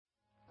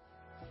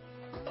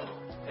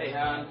Hey,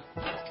 hon.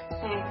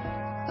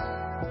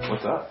 Hey.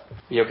 What's up?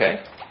 You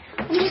okay?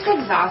 I'm just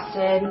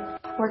exhausted.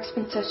 Work's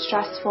been so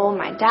stressful.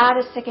 My dad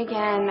is sick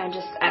again.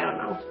 I don't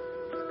know.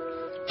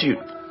 Dude,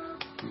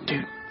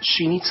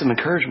 she needs some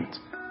encouragement.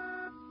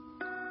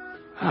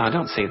 Oh,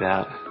 don't say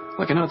that.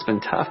 Look, I know it's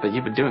been tough, but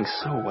you've been doing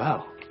so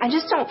well. I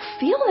just don't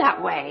feel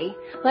that way.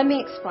 Let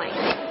me explain.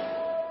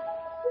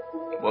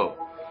 Whoa.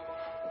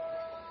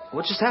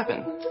 What just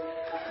happened?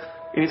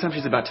 Anytime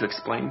she's about to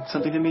explain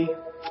something to me,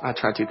 I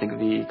try to think of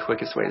the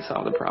quickest way to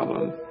solve the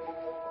problem.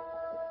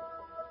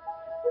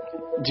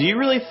 Do you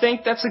really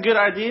think that's a good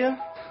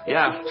idea?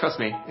 Yeah, trust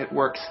me, it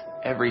works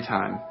every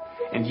time.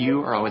 And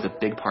you are always a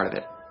big part of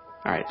it.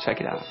 All right,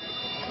 check it out.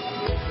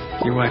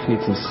 Your wife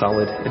needs some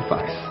solid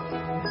advice.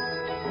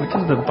 What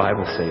does the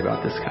Bible say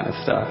about this kind of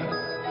stuff?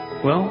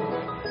 Well,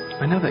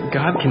 I know that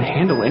God can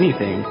handle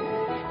anything,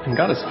 and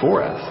God is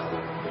for us.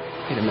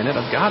 Wait a minute,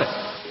 I've got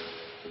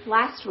it.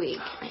 Last week.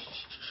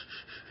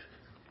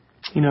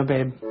 You know,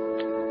 babe,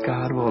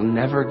 God will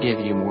never give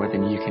you more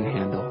than you can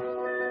handle.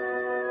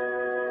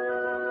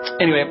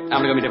 Anyway, I'm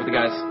gonna go meet up with the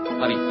guys.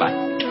 Love you. Bye.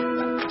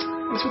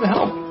 Thanks for the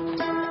help.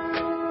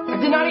 I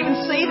did not even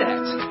say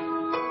that.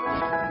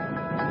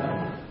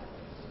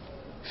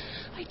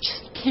 I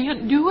just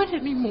can't do it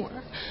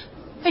anymore.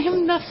 I have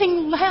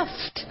nothing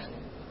left.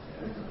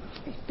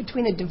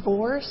 Between a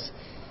divorce,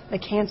 the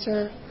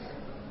cancer,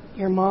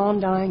 your mom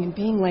dying and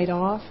being laid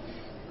off,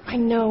 I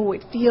know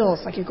it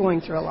feels like you're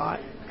going through a lot.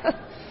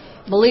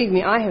 Believe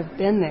me, I have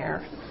been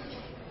there.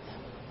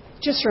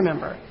 Just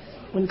remember,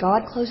 when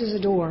God closes a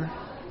door,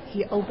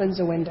 He opens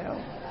a window.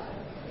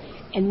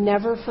 And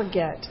never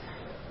forget,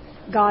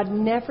 God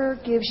never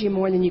gives you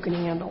more than you can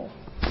handle.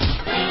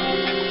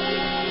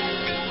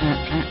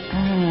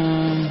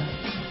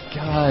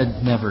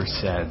 God never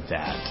said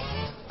that.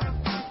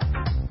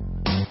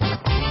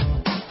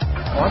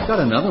 Oh, I've got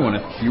another one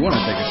if you want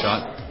to take a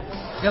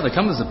shot. Yeah, they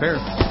come as a pair.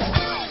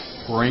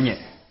 Bring it.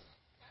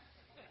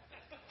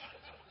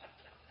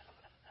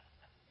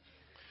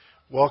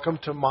 Welcome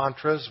to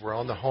Mantras. We're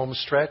on the home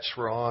stretch.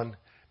 We're on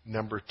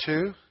number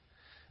 2.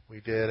 We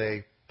did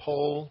a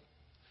poll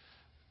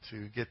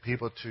to get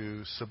people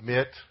to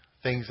submit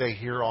things they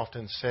hear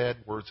often said,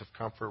 words of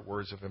comfort,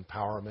 words of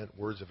empowerment,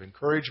 words of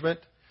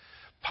encouragement,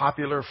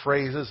 popular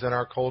phrases in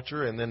our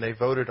culture, and then they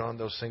voted on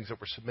those things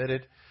that were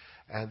submitted.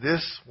 And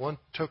this one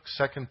took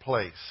second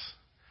place.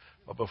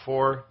 But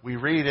before we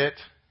read it,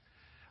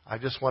 I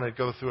just want to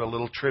go through a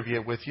little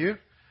trivia with you.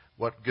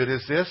 What good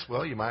is this?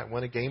 Well, you might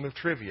win a game of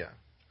trivia.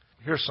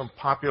 Here's some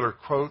popular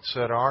quotes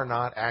that are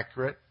not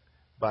accurate,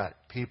 but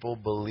people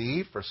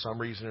believe for some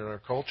reason in our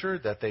culture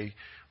that they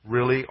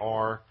really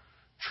are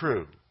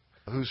true.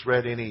 Who's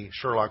read any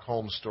Sherlock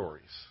Holmes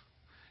stories?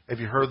 Have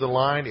you heard the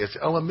line, "It's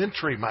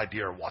elementary, my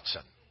dear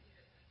Watson"?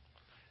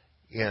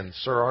 In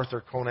Sir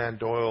Arthur Conan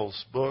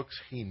Doyle's books,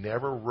 he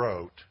never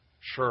wrote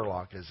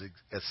Sherlock as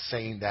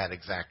saying that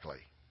exactly.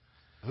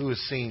 Who has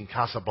seen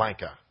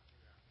Casablanca?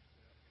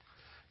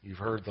 You've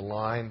heard the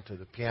line to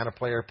the piano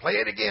player, "Play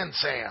it again,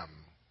 Sam."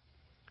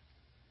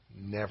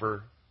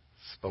 Never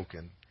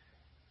spoken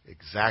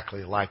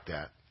exactly like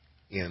that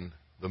in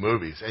the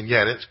movies. And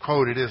yet it's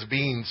quoted as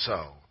being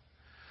so.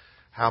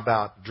 How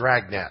about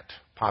Dragnet,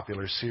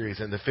 popular series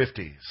in the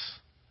 50s,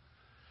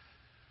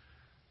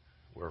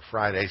 where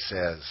Friday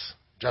says,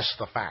 "Just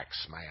the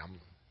facts, ma'am."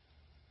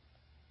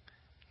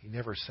 He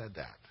never said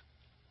that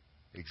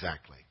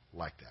exactly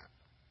like that.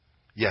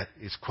 Yet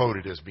it's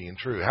quoted as being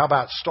true. How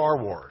about Star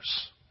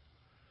Wars,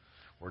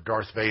 where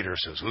Darth Vader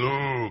says,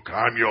 "Luke,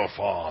 I'm your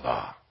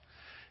father."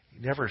 He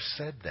never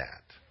said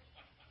that.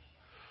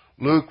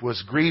 Luke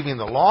was grieving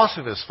the loss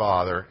of his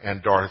father,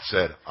 and Darth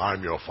said,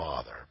 "I'm your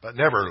father." But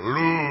never,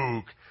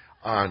 "Luke,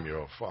 I'm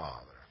your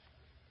father."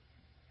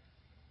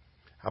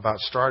 How about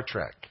Star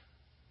Trek?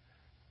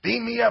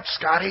 "Beam me up,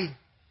 Scotty."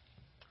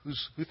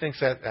 Who thinks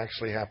that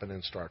actually happened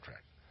in Star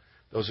Trek?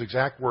 Those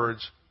exact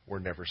words were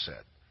never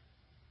said.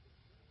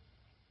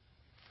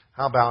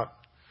 How about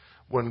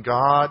when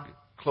God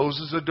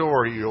closes a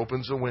door, He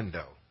opens a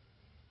window?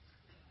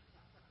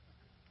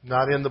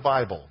 Not in the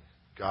Bible.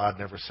 God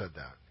never said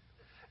that.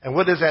 And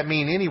what does that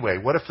mean anyway?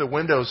 What if the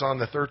window's on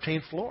the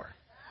 13th floor?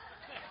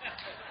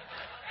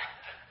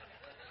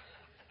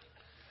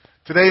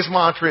 Today's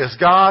mantra is,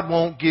 God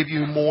won't give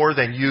you more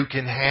than you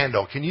can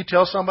handle. Can you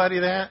tell somebody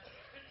that?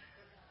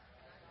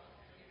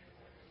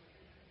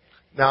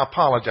 Now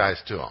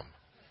apologize to them.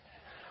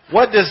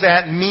 What does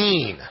that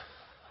mean?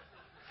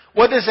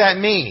 What does that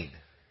mean?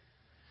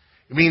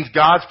 It means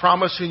God's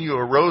promising you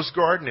a rose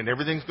garden and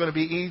everything's going to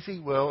be easy?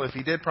 Well, if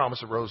He did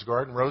promise a rose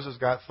garden, roses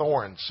got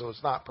thorns, so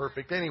it's not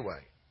perfect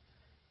anyway.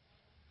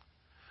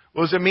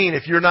 What does it mean?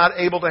 If you're not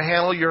able to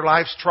handle your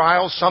life's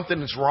trials,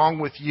 something is wrong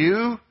with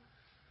you,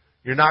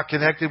 you're not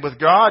connected with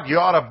God, you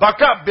ought to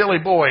buck up, Billy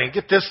boy, and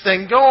get this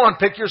thing going.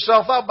 Pick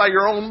yourself up by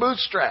your own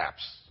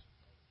bootstraps.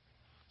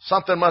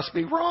 Something must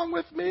be wrong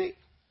with me.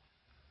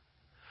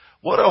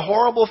 What a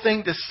horrible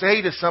thing to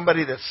say to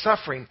somebody that's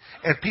suffering,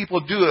 and people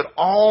do it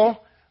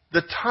all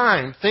the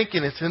time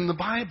thinking it's in the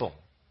Bible.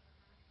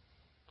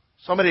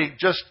 Somebody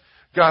just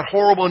got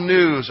horrible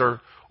news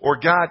or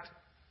got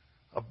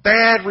a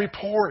bad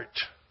report.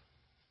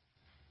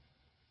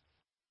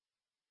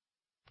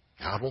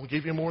 God won't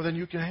give you more than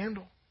you can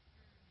handle.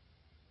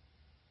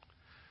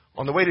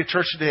 On the way to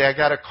church today, I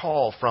got a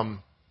call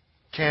from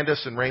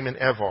Candace and Raymond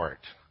Evart.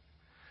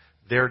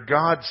 Their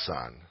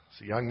godson,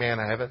 it's a young man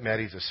I haven't met.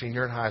 He's a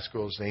senior in high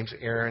school. His name's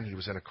Aaron. He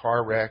was in a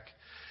car wreck.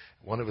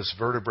 One of his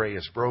vertebrae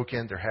is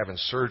broken. They're having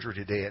surgery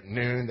today at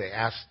noon. They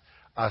asked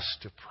us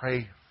to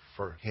pray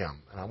for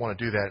him. And I want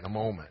to do that in a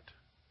moment.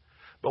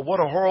 But what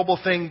a horrible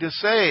thing to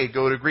say.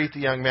 Go to greet the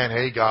young man.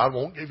 Hey, God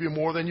won't give you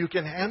more than you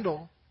can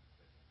handle.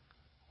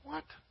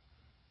 What?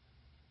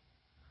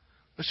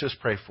 Let's just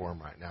pray for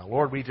him right now.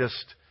 Lord, we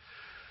just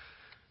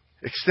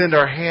extend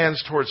our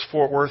hands towards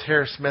Fort Worth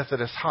Harris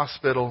Methodist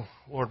Hospital.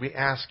 Lord, we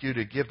ask you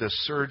to give the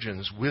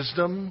surgeons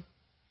wisdom.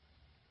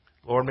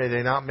 Lord, may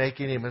they not make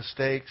any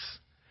mistakes.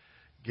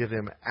 Give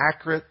them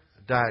accurate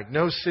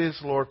diagnoses.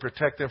 Lord,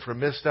 protect them from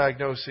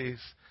misdiagnoses.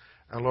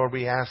 And Lord,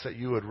 we ask that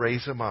you would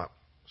raise them up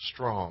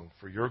strong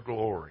for your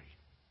glory.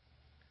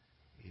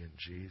 In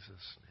Jesus'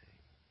 name.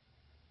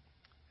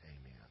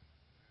 Amen.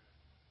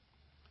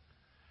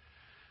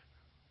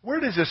 Where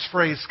does this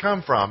phrase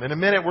come from? In a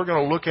minute, we're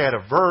going to look at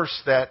a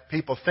verse that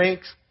people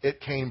think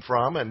it came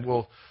from, and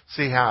we'll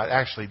see how it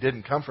actually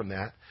didn't come from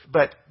that.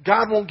 But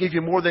God won't give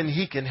you more than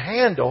He can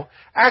handle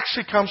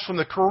actually comes from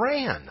the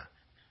Quran.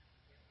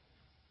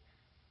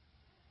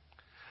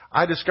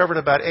 I discovered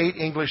about 8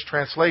 English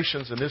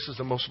translations, and this is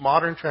the most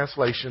modern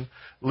translation.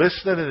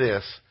 Listen to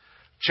this.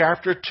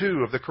 Chapter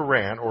 2 of the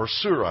Quran, or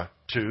Surah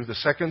 2, the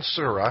second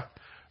Surah,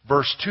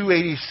 verse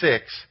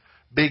 286,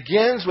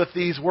 begins with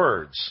these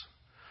words.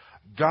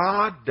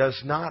 God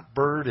does not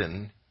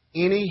burden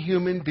any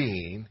human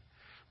being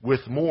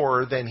with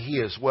more than he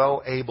is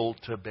well able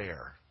to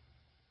bear.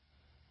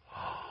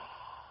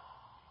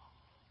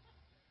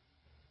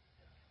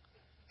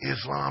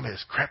 Islam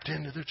has crept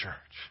into the church.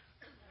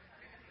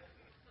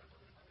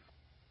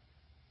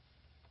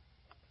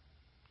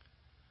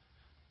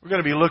 We're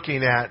going to be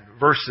looking at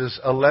verses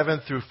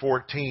 11 through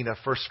 14 of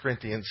 1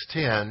 Corinthians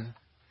 10.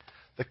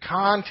 The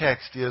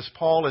context is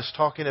Paul is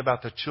talking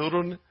about the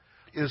children of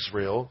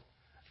Israel,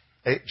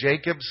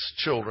 Jacob's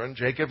children,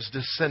 Jacob's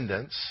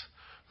descendants,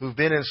 who've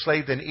been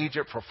enslaved in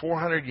Egypt for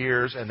 400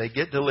 years, and they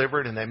get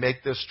delivered and they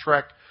make this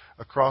trek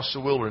across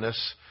the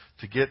wilderness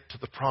to get to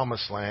the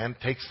promised land.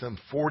 It takes them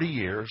 40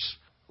 years.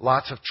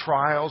 Lots of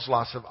trials,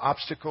 lots of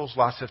obstacles,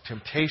 lots of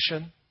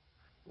temptation.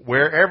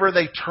 Wherever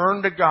they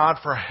turned to God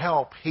for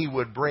help, He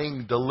would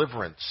bring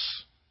deliverance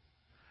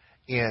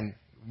in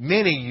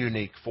many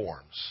unique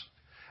forms.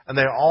 And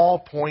they all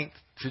point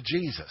to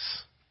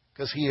Jesus,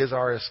 because He is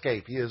our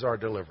escape. He is our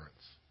deliverance.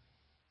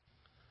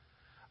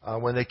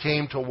 When they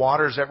came to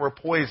waters that were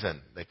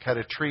poison, they cut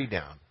a tree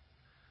down,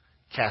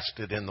 cast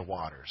it in the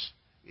waters.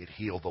 It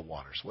healed the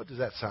waters. What does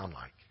that sound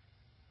like?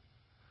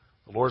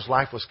 The Lord's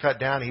life was cut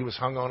down. He was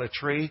hung on a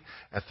tree,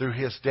 and through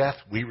His death,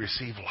 we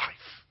receive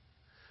life.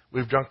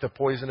 We've drunk the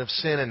poison of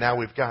sin, and now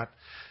we've got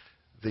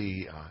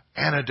the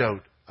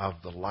antidote of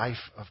the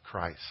life of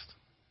Christ.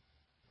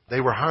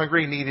 They were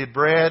hungry, needed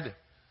bread,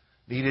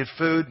 needed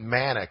food.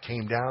 Manna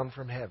came down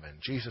from heaven.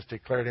 Jesus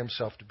declared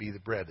Himself to be the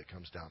bread that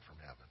comes down from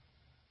heaven.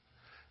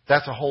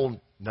 That's a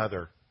whole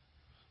nother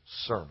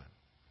sermon.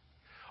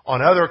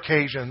 On other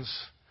occasions,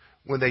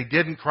 when they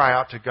didn't cry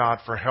out to God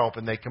for help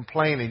and they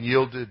complained and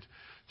yielded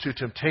to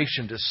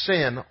temptation to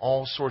sin,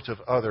 all sorts of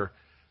other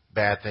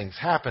bad things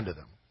happened to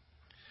them.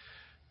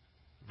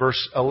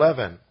 Verse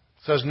 11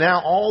 says,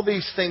 now all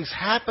these things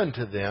happen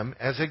to them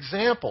as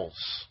examples.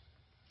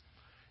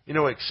 You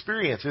know,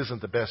 experience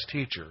isn't the best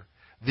teacher.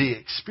 The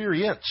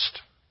experienced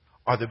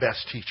are the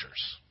best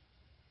teachers.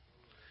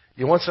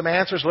 You want some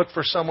answers? Look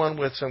for someone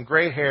with some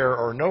gray hair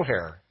or no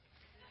hair.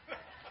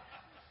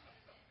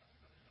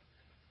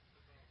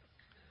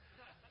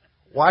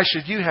 Why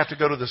should you have to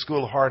go to the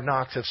school of hard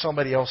knocks if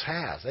somebody else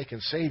has? They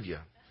can save you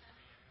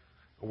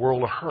a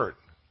world of hurt.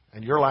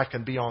 And your life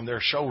can be on their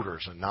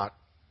shoulders and not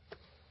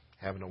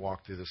having to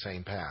walk through the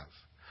same paths.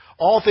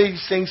 All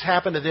these things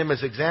happened to them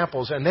as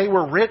examples, and they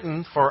were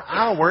written for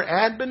our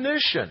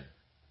admonition.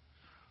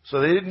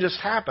 So they didn't just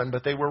happen,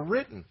 but they were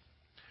written.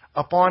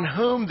 Upon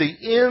whom the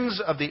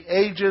ends of the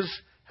ages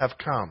have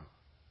come.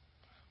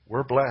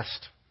 We're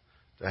blessed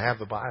to have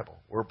the Bible.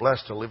 We're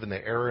blessed to live in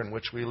the era in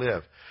which we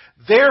live.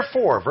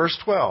 Therefore, verse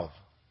 12,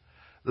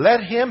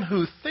 let him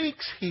who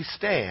thinks he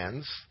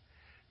stands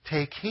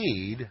take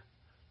heed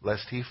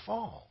lest he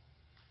fall.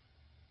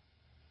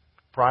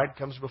 Pride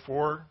comes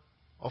before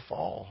a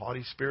fall.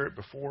 Haughty spirit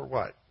before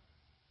what?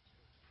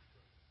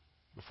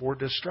 Before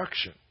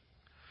destruction.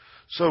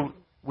 So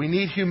we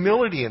need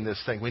humility in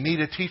this thing. We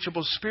need a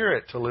teachable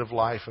spirit to live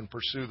life and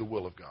pursue the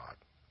will of God.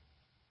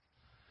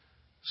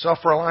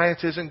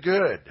 Self-reliance isn't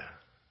good.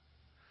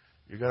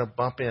 You're going to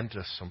bump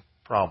into some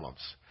problems.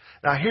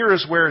 Now here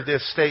is where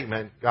this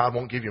statement, God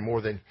won't give you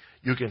more than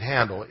you can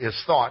handle, is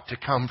thought to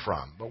come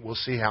from. But we'll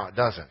see how it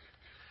doesn't.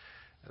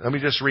 Let me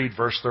just read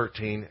verse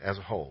 13 as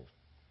a whole.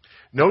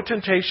 No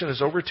temptation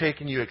has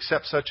overtaken you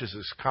except such as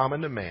is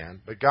common to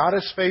man, but God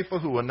is faithful,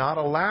 who will not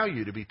allow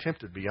you to be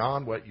tempted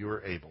beyond what you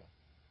are able.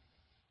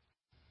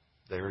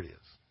 There it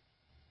is.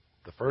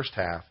 The first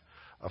half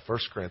of 1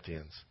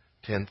 Corinthians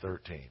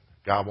 10:13.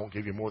 God won't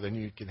give you more than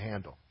you can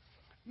handle.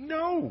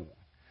 No.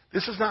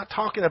 This is not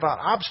talking about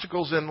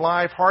obstacles in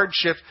life,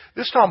 hardships.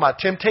 This is talking about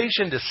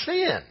temptation to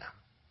sin.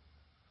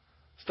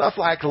 Stuff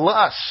like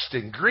lust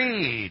and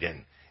greed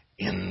and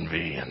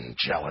envy and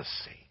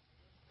jealousy.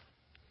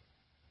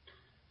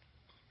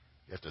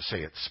 You have to say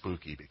it's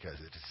spooky because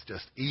it's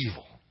just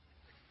evil.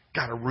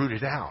 Got to root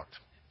it out.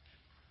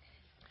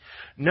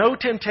 No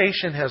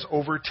temptation has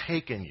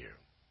overtaken you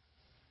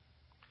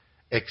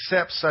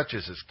except such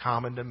as is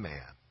common to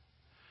man.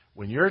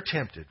 When you're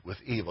tempted with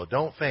evil,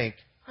 don't think,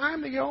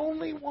 I'm the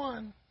only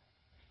one.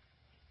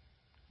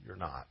 You're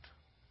not.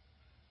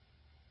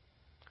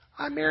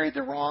 I married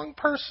the wrong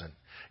person.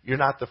 You're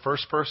not the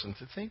first person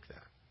to think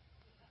that.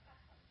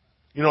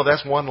 You know,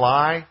 that's one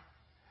lie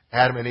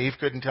Adam and Eve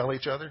couldn't tell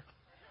each other.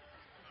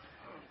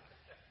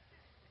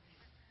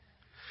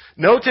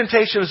 No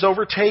temptation has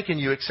overtaken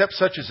you except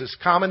such as is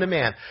common to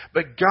man.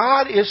 But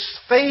God is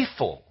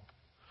faithful,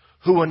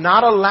 who will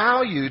not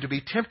allow you to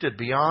be tempted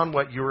beyond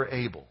what you are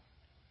able.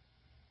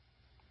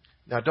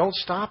 Now, don't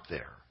stop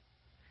there.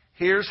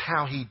 Here's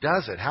how He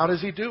does it. How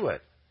does He do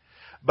it?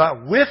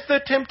 But with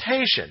the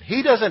temptation,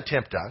 He doesn't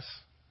tempt us.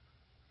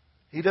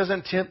 He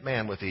doesn't tempt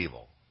man with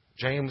evil.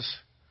 James,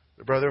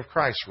 the brother of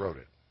Christ, wrote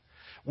it.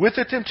 With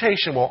the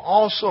temptation will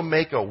also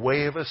make a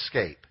way of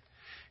escape.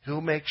 He'll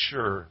make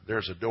sure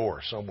there's a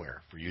door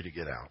somewhere for you to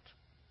get out,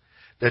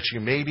 that you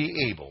may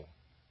be able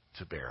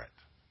to bear it.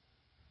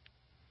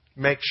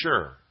 Make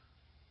sure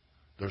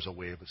there's a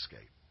way of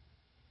escape.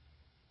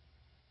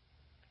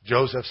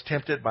 Joseph's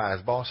tempted by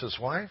his boss's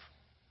wife.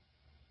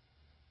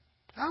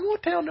 I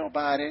won't tell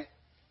nobody.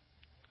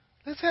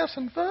 Let's have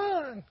some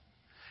fun.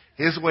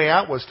 His way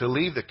out was to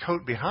leave the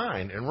coat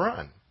behind and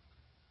run.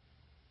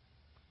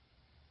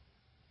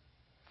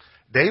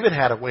 David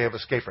had a way of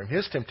escape from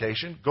his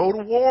temptation. Go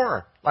to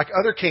war, like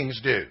other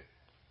kings do.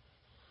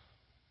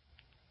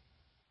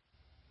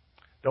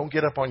 Don't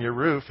get up on your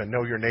roof and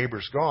know your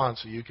neighbor's gone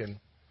so you can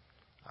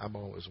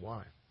eyeball his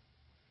wife.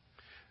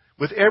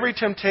 With every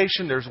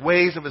temptation, there's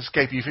ways of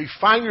escape. If you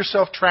find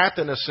yourself trapped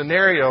in a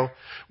scenario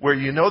where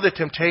you know the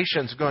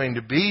temptation's going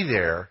to be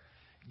there,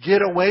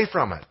 get away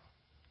from it.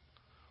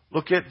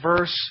 Look at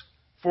verse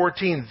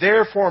 14.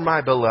 Therefore,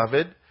 my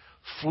beloved,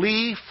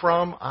 flee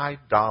from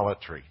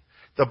idolatry.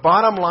 The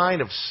bottom line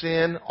of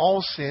sin,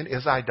 all sin,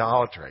 is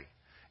idolatry.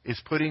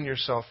 Is putting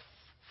yourself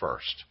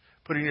first.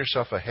 Putting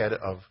yourself ahead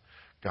of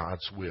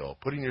God's will.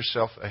 Putting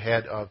yourself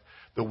ahead of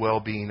the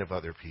well-being of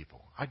other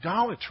people.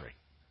 Idolatry.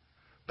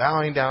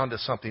 Bowing down to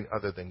something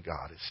other than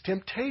God. It's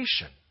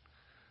temptation.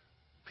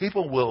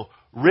 People will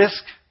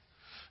risk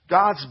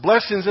God's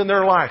blessings in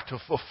their life to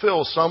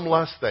fulfill some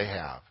lust they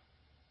have.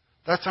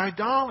 That's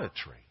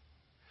idolatry.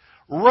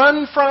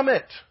 Run from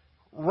it.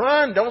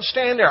 Run. Don't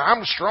stand there.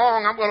 I'm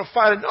strong. I'm going to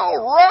fight it. No,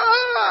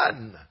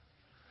 run.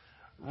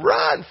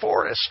 Run,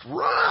 Forrest.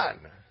 Run.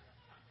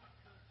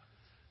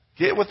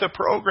 Get with the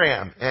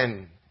program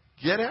and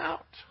get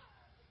out.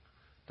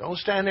 Don't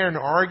stand there and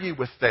argue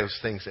with those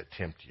things that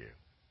tempt you.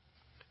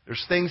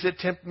 There's things that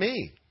tempt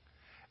me.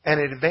 And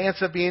in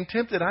advance of being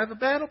tempted, I have a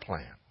battle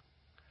plan.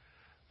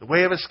 The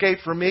way of escape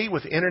for me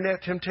with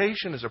internet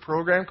temptation is a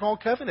program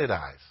called Covenant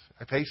Eyes.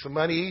 I pay some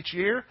money each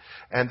year,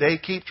 and they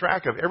keep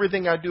track of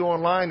everything I do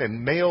online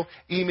and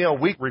email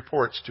week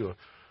reports to a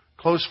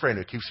close friend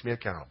who keeps me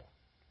accountable.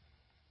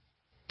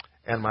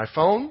 And my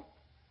phone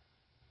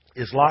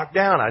is locked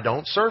down. I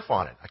don't surf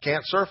on it. I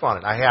can't surf on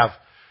it. I have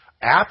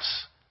apps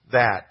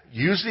that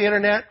use the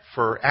internet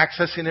for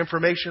accessing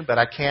information, but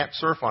I can't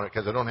surf on it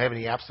because I don't have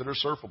any apps that are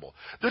surfable.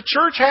 The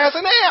church has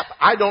an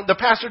app. The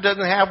pastor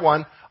doesn't have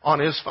one on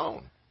his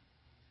phone.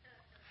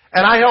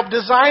 And I help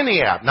design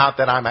the app. Not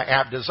that I'm an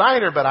app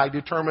designer, but I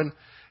determine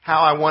how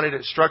I wanted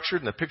it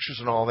structured and the pictures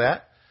and all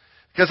that.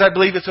 Because I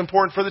believe it's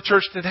important for the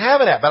church to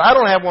have an app. But I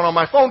don't have one on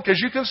my phone because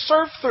you can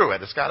surf through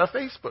it. It's got a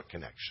Facebook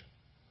connection.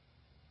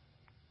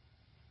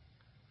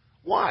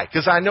 Why?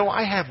 Because I know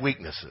I have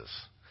weaknesses.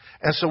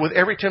 And so with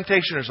every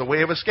temptation, there's a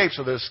way of escape.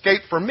 So the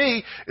escape for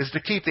me is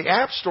to keep the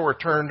app store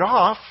turned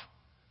off.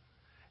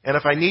 And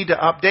if I need to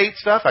update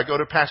stuff, I go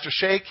to Pastor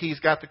Shake.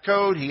 He's got the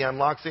code. He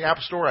unlocks the app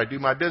store. I do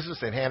my business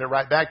and hand it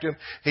right back to him.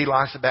 He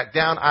locks it back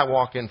down. I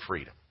walk in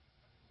freedom.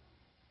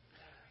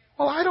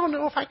 Well, I don't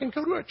know if I can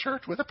go to a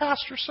church with a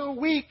pastor so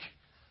weak.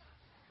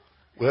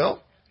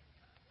 Well,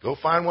 go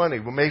find one.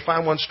 You may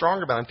find one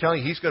stronger, but I'm telling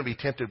you, he's going to be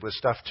tempted with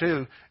stuff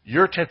too.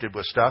 You're tempted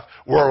with stuff.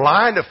 We're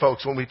lying to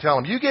folks when we tell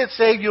them, you get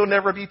saved, you'll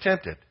never be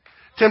tempted.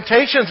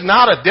 Temptation's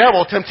not a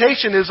devil.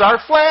 Temptation is our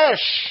flesh.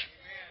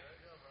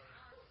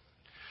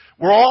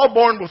 We're all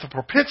born with a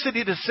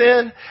propensity to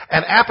sin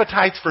and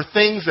appetites for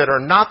things that are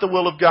not the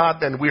will of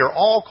God. And we are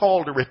all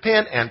called to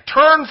repent and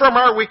turn from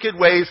our wicked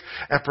ways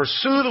and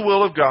pursue the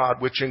will of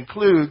God, which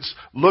includes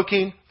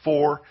looking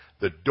for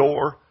the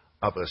door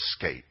of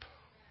escape.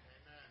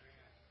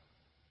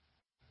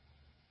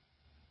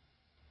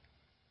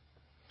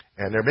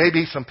 And there may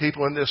be some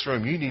people in this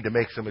room, you need to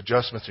make some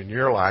adjustments in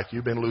your life.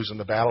 You've been losing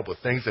the battle with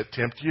things that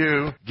tempt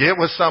you. Get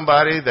with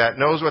somebody that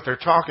knows what they're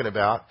talking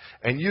about,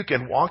 and you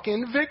can walk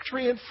in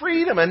victory and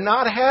freedom and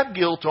not have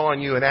guilt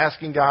on you and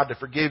asking God to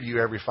forgive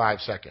you every 5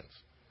 seconds.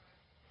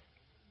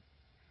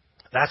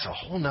 That's a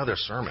whole nother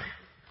sermon.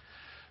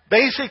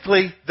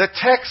 Basically, the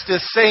text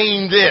is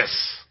saying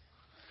this.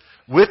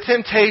 With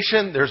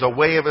temptation, there's a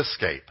way of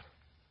escape.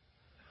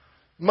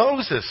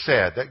 Moses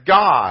said that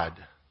God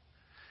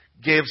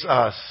gives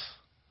us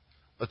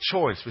a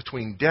choice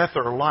between death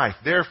or life.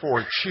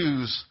 Therefore,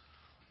 choose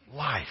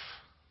life.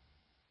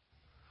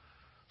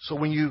 So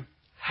when you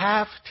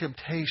have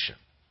temptation,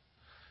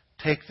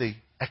 take the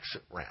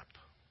exit ramp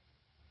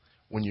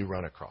when you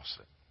run across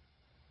it.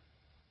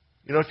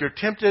 You know, if you're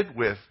tempted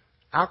with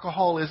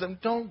alcoholism,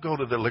 don't go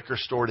to the liquor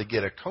store to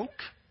get a Coke.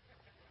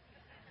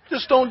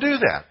 Just don't do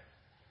that.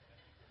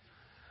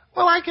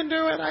 Well, I can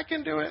do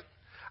it.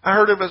 I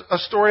heard of a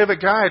story of a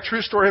guy, a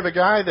true story of a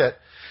guy that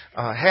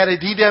had a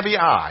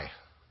DWI.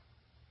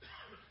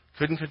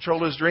 Couldn't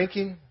control his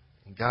drinking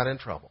and got in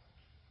trouble.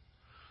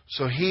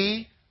 So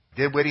he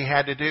did what he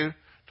had to do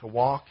to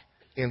walk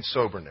in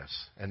soberness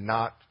and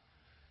not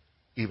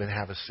even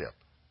have a sip.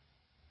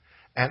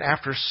 And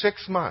after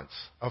 6 months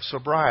of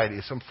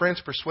sobriety, some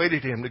friends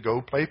persuaded him to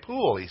go play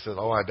pool. He said,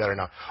 I better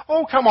not.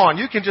 Oh, come on,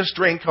 you can just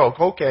drink Coke.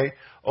 Okay.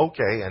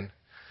 And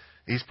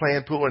he's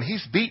playing pool and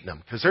he's beating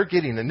them because they're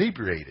getting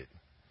inebriated.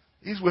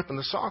 He's whipping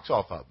the socks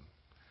off of them.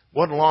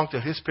 Wasn't long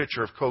till his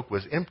pitcher of Coke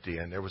was empty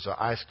and there was an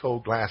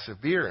ice-cold glass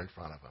of beer in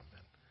front of him.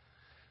 And,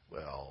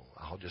 well,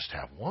 I'll just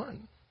have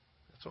one.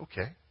 That's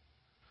okay.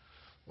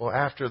 Well,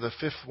 after the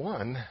 5th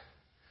one,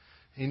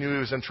 he knew he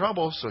was in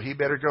trouble, so he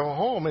better go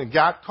home and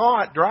got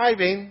caught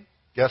driving.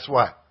 Guess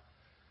what?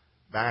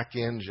 Back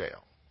in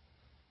jail.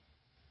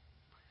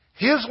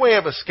 His way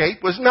of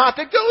escape was not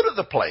to go to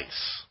the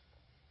place.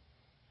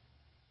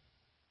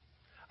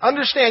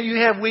 Understand you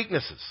have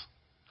weaknesses.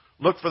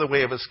 Look for the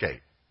way of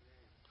escape.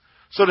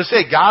 So to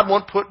say God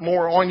won't put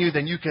more on you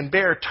than you can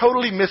bear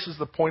totally misses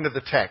the point of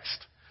the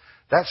text.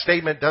 That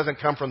statement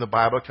doesn't come from the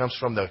Bible. It comes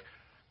from the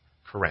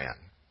Quran.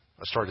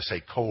 I started to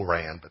say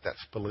Koran, but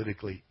that's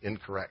politically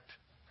incorrect.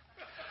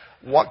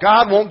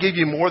 God won't give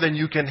you more than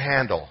you can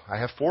handle. I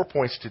have 4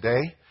 points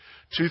today.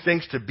 2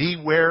 things to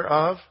beware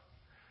of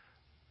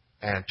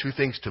and 2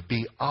 things to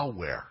be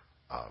aware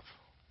of.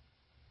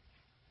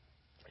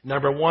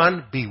 Number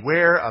 1,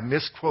 beware of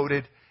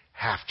misquoted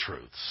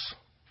half-truths.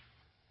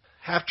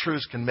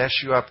 Half-truths can mess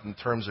you up in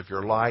terms of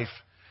your life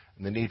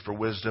and the need for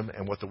wisdom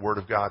and what the Word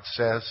of God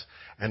says.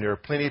 And there are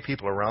plenty of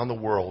people around the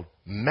world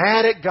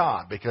mad at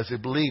God because they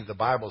believe the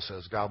Bible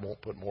says God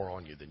won't put more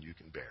on you than you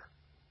can bear.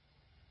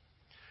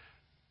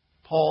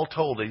 Paul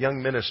told a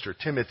young minister,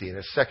 Timothy, in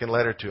his second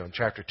letter to him,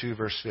 chapter 2,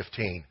 verse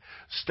 15,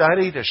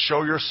 study to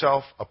show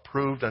yourself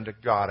approved unto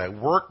God, a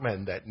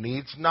workman that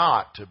needs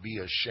not to be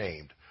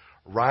ashamed,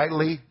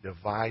 rightly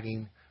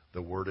dividing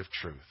the word of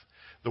truth.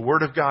 The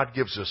Word of God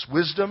gives us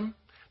wisdom.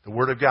 The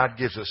Word of God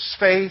gives us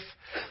faith,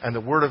 and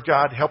the Word of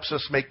God helps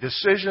us make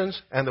decisions,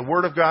 and the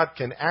Word of God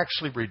can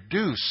actually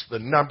reduce the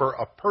number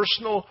of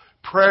personal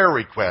prayer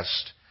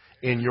requests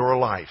in your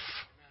life.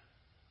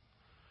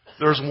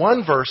 There's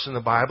one verse in the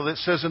Bible that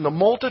says, in the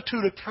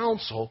multitude of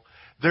counsel,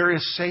 there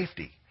is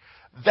safety.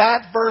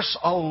 That verse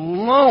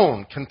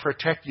alone can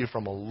protect you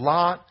from a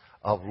lot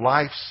of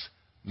life's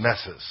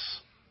messes.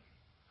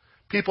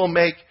 People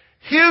make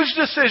huge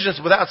decisions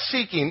without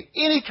seeking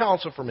any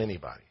counsel from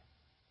anybody.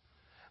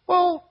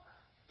 Well,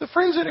 the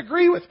friends that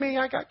agree with me,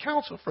 I got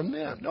counsel from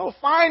them. No,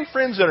 find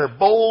friends that are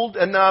bold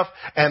enough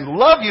and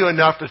love you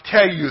enough to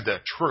tell you the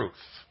truth.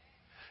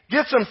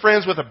 Get some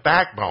friends with a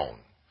backbone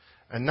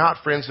and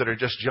not friends that are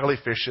just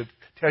jellyfish that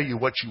tell you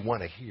what you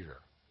want to hear.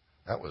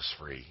 That was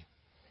free.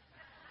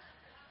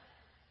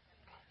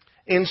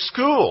 In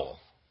school,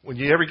 when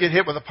you ever get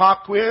hit with a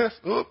pop quiz,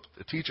 the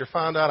teacher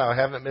found out I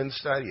haven't been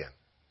studying.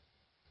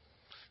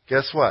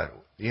 Guess what?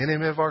 The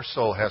enemy of our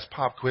soul has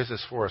pop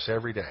quizzes for us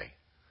every day.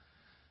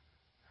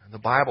 The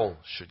Bible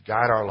should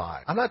guide our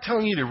lives. I'm not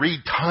telling you to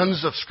read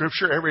tons of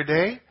Scripture every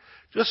day.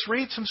 Just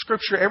read some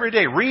Scripture every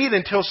day. Read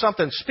until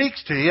something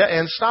speaks to you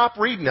and stop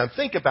reading and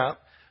think about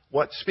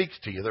what speaks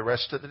to you the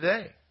rest of the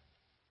day.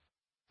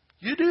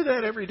 You do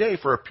that every day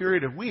for a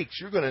period of weeks,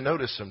 you're going to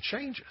notice some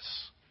changes.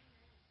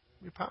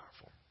 It'll be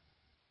powerful.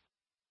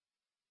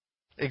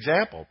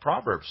 Example,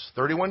 Proverbs,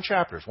 31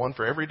 chapters, one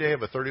for every day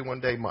of a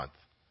 31-day month.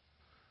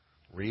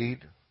 Read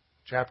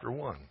chapter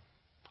 1.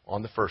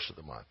 On the first of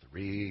the month.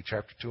 Read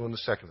chapter 2 on the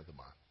second of the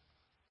month.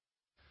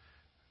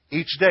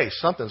 Each day,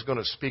 something's going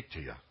to speak to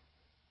you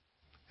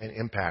and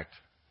impact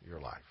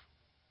your life.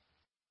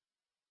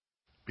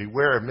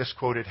 Beware of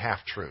misquoted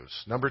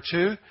half-truths. Number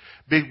 2,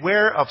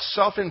 beware of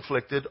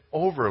self-inflicted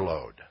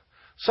overload.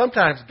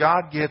 Sometimes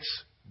God gets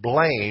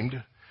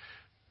blamed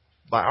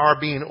by our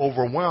being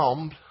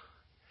overwhelmed,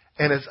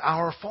 and it's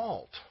our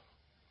fault.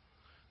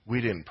 We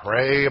didn't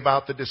pray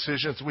about the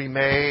decisions we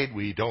made.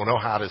 We don't know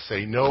how to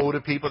say no to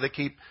people that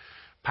keep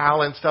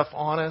piling stuff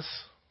on us.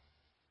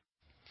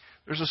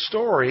 There's a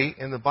story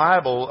in the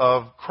Bible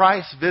of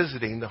Christ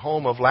visiting the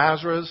home of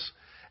Lazarus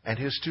and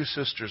his two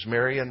sisters,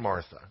 Mary and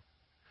Martha.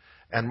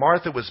 And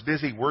Martha was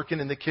busy working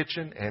in the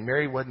kitchen, and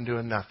Mary wasn't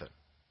doing nothing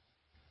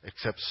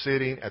except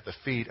sitting at the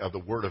feet of the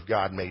Word of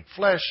God made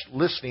flesh,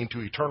 listening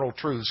to eternal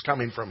truths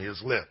coming from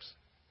His lips.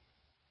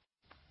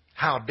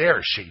 How dare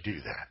she do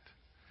that?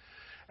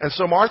 And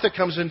so Martha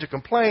comes in to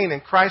complain,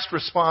 and Christ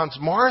responds,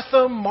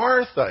 Martha,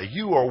 Martha,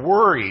 you are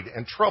worried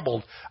and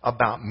troubled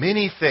about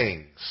many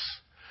things.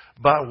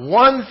 But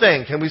one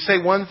thing, can we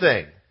say one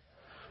thing?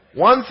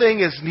 One thing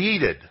is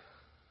needed.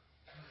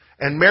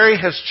 And Mary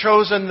has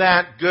chosen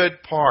that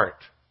good part,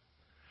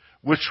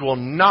 which will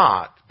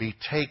not be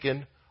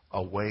taken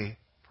away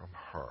from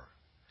her.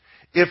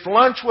 If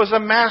lunch was a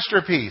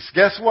masterpiece,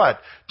 guess what?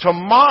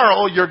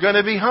 Tomorrow you're going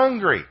to be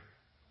hungry.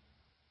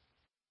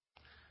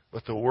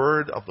 But the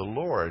word of the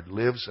Lord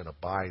lives and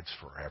abides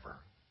forever.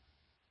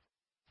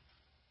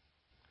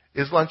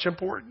 Is lunch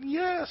important?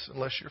 Yes,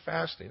 unless you're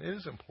fasting. It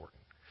is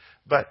important.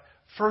 But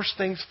first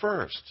things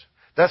first.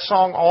 That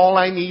song, All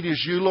I Need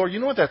Is You, Lord, you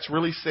know what that's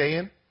really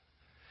saying?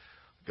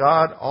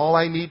 God, all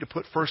I need to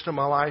put first in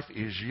my life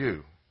is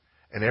you.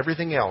 And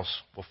everything else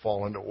will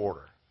fall into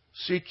order.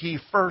 Seek ye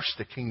first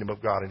the kingdom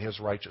of God and His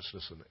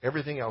righteousness, and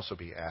everything else will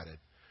be added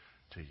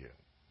to you.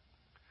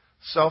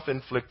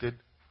 Self-inflicted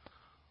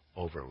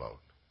overload.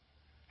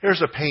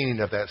 Here's a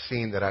painting of that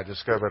scene that I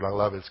discovered. I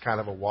love it. It's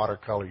kind of a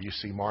watercolor. You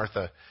see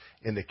Martha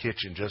in the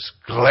kitchen just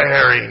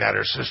glaring at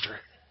her sister.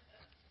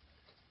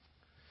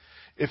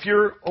 If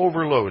you're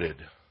overloaded,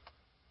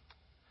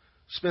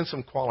 spend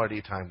some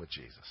quality time with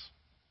Jesus.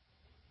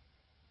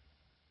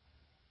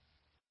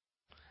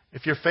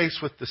 If you're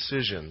faced with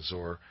decisions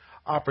or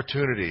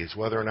opportunities,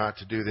 whether or not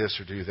to do this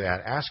or do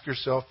that, ask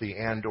yourself the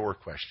and/or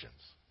questions.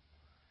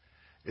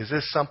 Is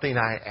this something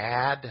I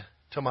add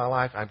to my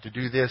life? I'm to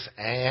do this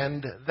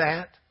and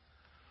that?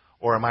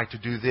 Or am I to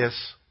do this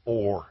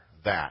or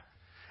that?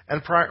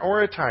 And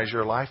prioritize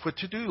your life with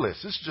to-do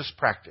lists. This is just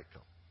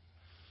practical.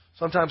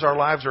 Sometimes our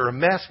lives are a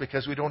mess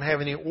because we don't have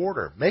any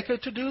order. Make a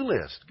to-do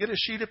list. Get a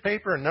sheet of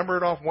paper and number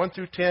it off 1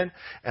 through 10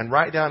 and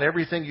write down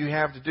everything you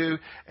have to do,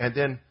 and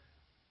then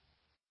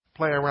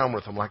play around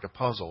with them like a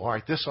puzzle. All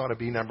right, this ought to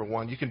be number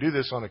 1. You can do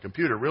this on a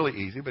computer really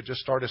easy, but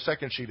just start a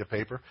second sheet of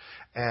paper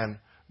and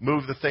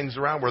move the things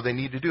around where they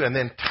need to do, and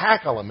then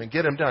tackle them and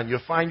get them done. You'll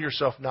find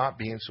yourself not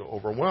being so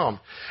overwhelmed.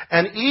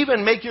 And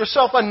even make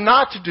yourself a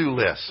not-to-do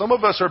list. Some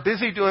of us are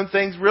busy doing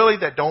things really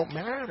that don't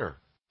matter.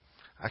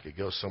 I could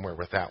go somewhere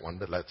with that one,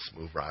 but let's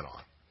move right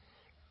on.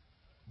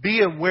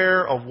 Be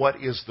aware of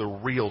what is the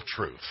real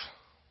truth.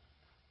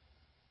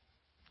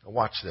 Now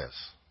watch this.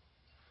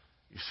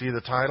 You see the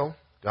title?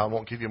 God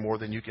won't give you more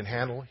than you can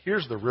handle.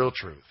 Here's the real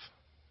truth.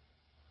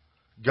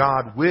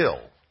 God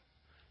will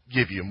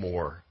give you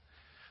more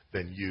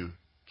than you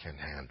can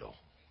handle.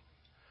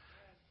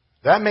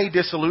 That may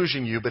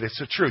disillusion you, but it's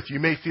the truth.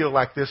 You may feel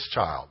like this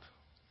child.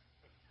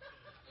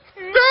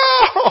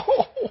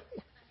 No!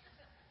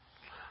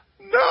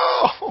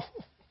 No!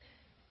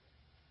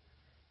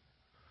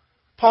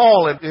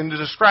 Paul, in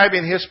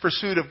describing his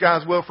pursuit of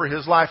God's will for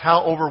his life,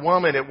 how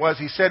overwhelming it was,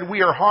 he said,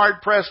 we are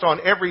hard-pressed on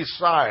every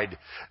side,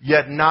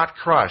 yet not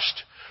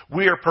crushed.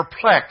 We are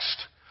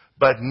perplexed,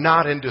 but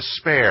not in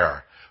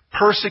despair.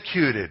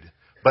 Persecuted,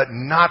 but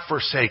not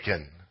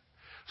forsaken.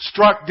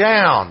 Struck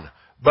down,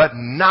 but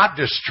not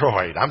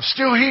destroyed. I'm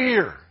still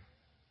here.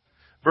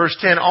 Verse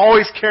 10,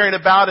 always carrying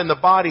about in the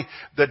body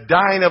the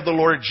dying of the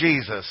Lord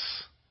Jesus,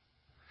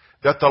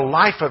 that the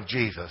life of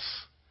Jesus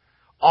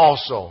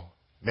also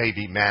may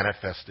be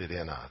manifested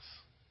in us.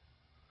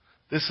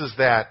 This is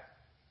that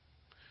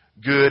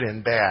good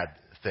and bad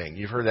thing.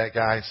 You've heard that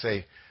guy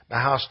say, my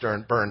house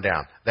burned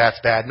down. That's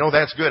bad. No,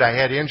 that's good. I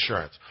had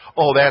insurance.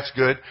 Oh, that's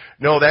good.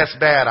 No, that's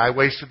bad. I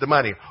wasted the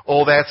money.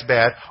 Oh, that's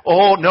bad.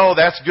 Oh, no,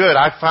 that's good.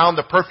 I found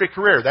the perfect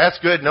career. That's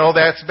good. No,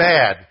 that's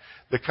bad.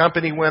 The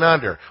company went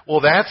under.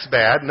 Well, that's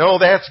bad. No,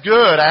 that's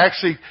good. I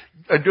actually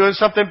am doing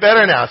something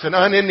better now. It's an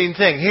unending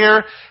thing.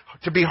 Here,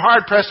 to be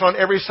hard-pressed on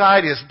every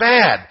side is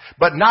bad,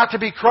 but not to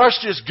be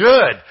crushed is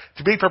good.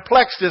 To be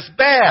perplexed is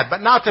bad,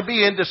 but not to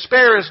be in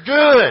despair is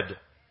good.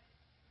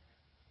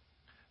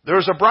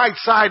 There's a bright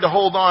side to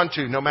hold on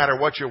to no matter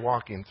what you're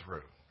walking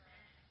through.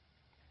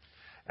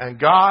 And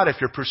God, if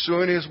you're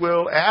pursuing His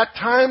will, at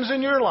times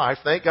in your life,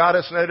 thank God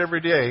it's not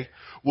every day,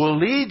 will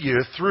lead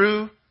you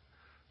through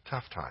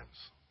tough times.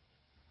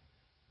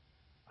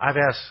 I've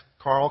asked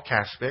Carl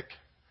Kaspik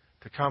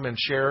to come and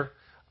share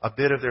a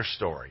bit of their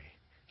story.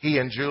 He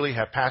and Julie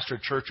have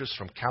pastored churches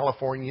from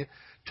California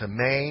to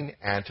Maine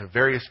and to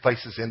various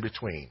places in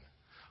between.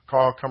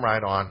 Carl, come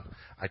right on.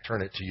 I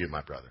turn it to you,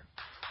 my brother.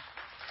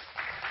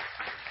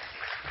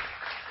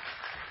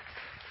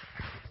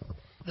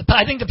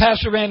 I think the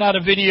pastor ran out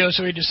of video,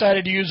 so he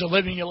decided to use a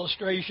living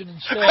illustration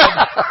instead.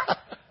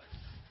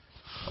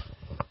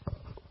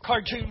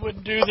 Cartoon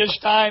wouldn't do this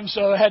time,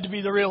 so it had to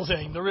be the real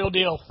thing, the real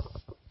deal.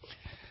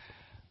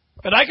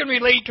 But I can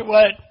relate to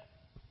what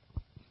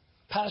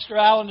Pastor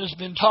Allen has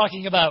been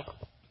talking about.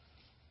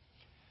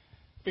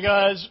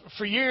 Because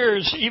for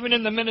years, even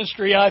in the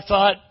ministry, I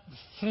thought,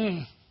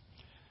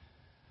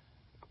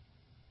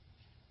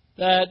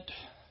 that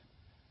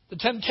the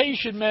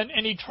temptation meant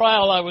any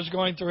trial I was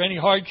going through, any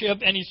hardship,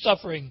 any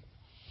suffering.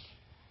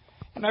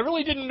 And I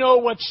really didn't know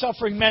what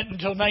suffering meant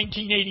until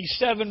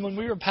 1987 when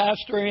we were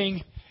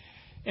pastoring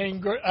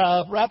in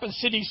Rapid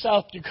City,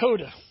 South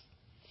Dakota.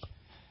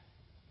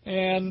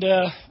 And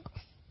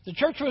the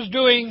church was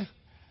doing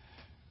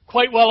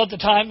quite well at the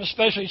time,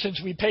 especially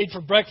since we paid for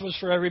breakfast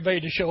for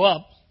everybody to show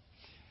up.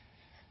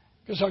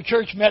 Because our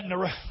church met in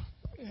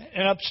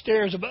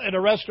upstairs at a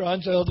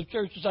restaurant, so the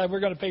church decided we're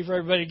going to pay for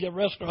everybody to get a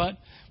restaurant.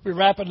 We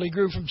rapidly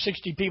grew from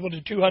 60 people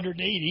to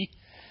 280.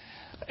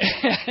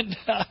 And,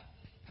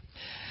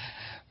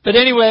 but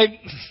anyway,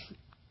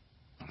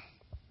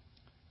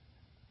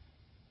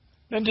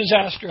 then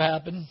disaster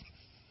happened.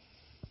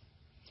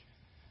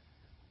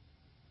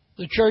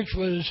 The church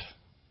was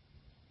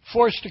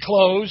forced to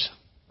close.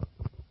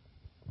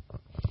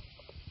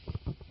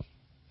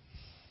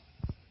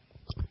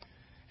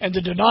 And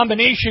the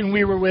denomination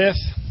we were with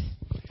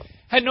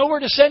had nowhere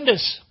to send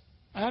us.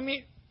 I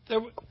mean,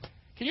 can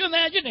you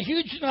imagine a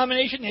huge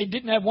denomination? They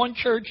didn't have one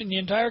church in the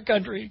entire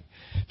country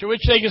to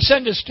which they could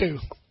send us to.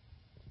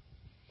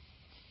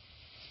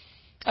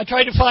 I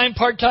tried to find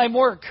part-time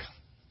work.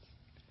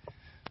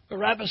 But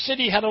Rapid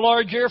City had a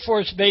large Air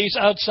Force base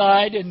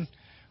outside, and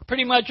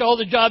pretty much all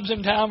the jobs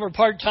in town were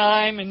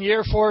part-time, and the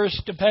Air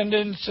Force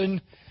dependents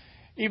and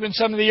even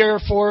some of the Air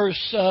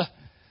Force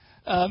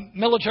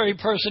military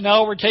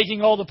personnel were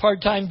taking all the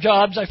part-time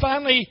jobs. I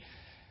finally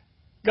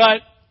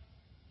got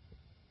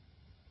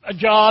a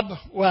job.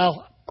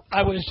 Well,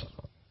 I was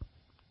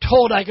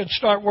told I could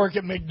start work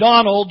at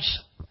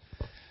McDonald's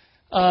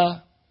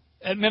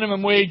at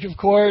minimum wage, of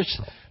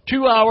course,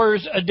 2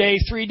 hours a day,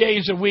 3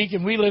 days a week,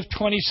 and we lived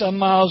 20-some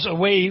miles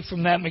away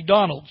from that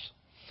McDonald's.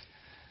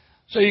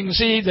 So you can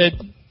see that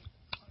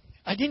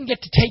I didn't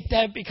get to take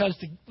that because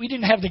we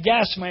didn't have the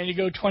gas money to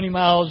go 20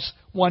 miles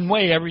one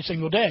way every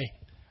single day,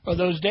 or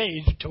those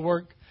days to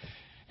work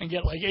and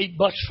get like $8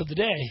 for the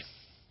day.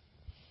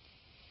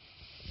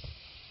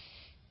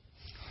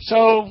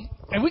 So,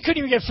 and we couldn't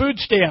even get food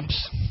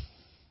stamps.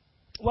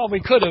 Well,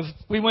 we could have.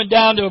 We went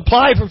down to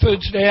apply for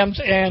food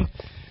stamps, and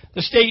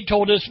the state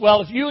told us,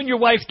 well, if you and your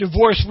wife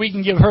divorce, we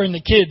can give her and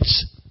the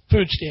kids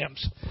food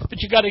stamps.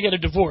 But you got to get a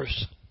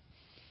divorce.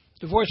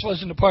 Divorce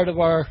wasn't a part of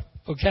our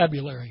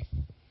vocabulary.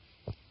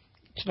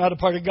 It's not a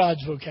part of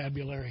God's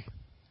vocabulary.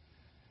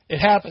 It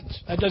happens.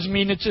 That doesn't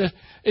mean it's a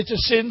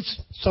sin.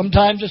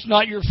 Sometimes it's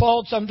not your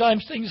fault.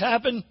 Sometimes things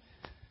happen.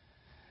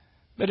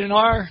 But in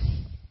our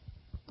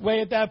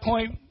way at that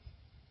point,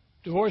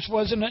 divorce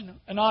wasn't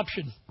an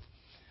option.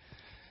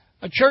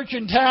 A church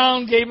in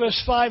town gave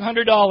us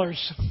 $500.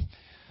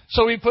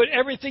 So we put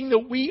everything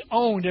that we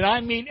owned, and I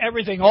mean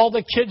everything, all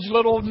the kids'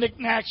 little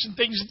knickknacks and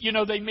things,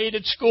 they made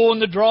at school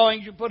and the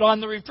drawings you put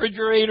on the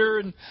refrigerator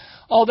and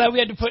all that. We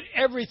had to put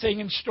everything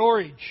in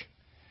storage.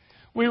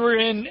 We were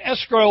in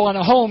escrow on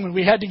a home, and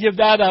we had to give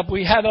that up.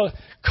 We had a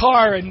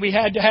car, and we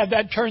had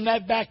to turn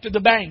that back to the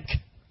bank.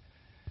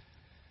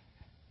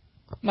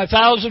 My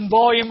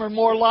 1,000-volume or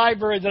more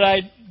library that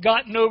I'd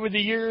gotten over the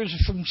years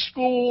from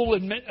school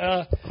and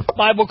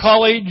Bible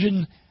college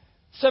and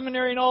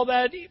seminary and all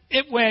that,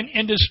 it went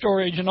into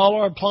storage, and all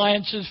our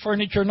appliances,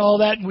 furniture and all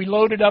that, and we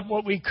loaded up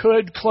what we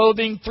could,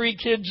 clothing, 3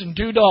 kids and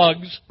 2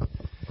 dogs,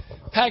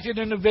 packed it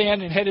in a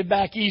van and headed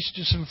back east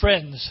to some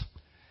friends.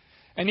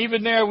 And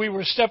even there we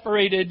were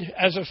separated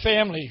as a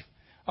family.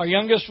 Our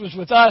youngest was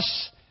with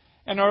us,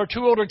 and our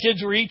 2 older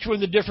kids were each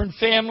with a different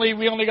family.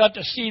 We only got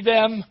to see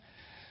them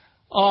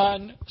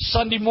on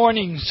Sunday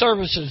morning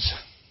services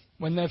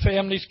when their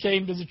families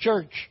came to the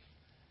church.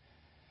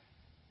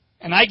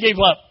 And I gave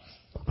up.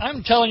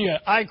 I'm telling you,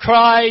 I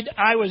cried,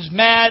 I was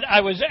mad, I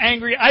was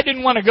angry. I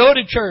didn't want to go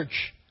to church.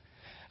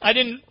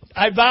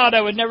 I vowed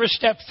I would never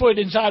step foot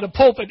inside a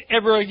pulpit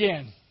ever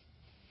again.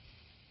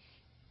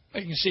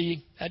 But you can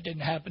see that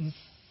didn't happen.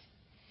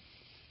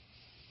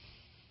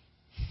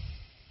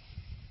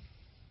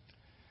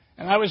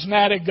 And I was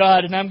mad at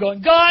God, and I'm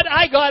going, God,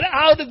 I got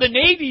out of the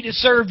Navy to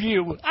serve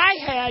you.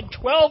 I had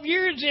 12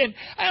 years in.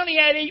 I only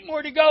had 8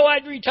 more to go.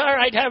 I'd retire.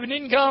 I'd have an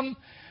income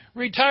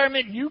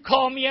retirement. You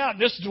call me out.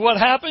 This is what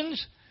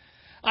happens.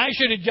 I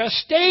should have just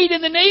stayed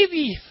in the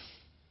Navy.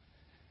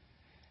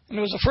 And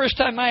it was the first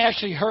time I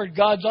actually heard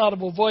God's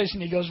audible voice,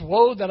 and he goes,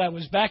 woe that I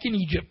was back in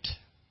Egypt.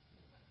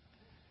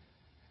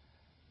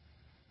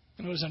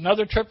 And it was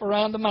another trip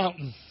around the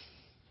mountain.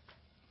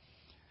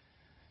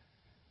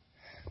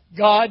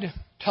 God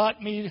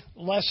taught me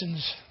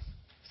lessons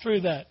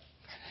through that.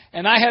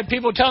 And I had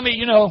people tell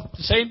me,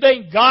 the same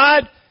thing.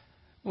 God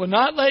will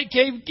not let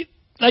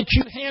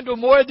you handle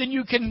more than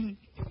you can,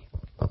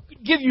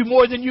 give you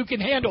more than you can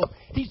handle.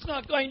 He's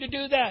not going to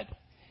do that.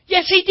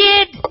 Yes, he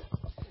did.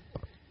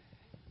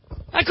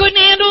 I couldn't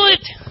handle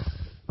it.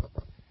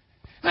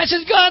 And I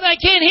said, God, I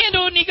can't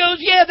handle it. And he goes,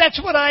 yeah, that's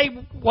what I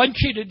want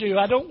you to do.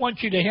 I don't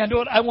want you to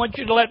handle it. I want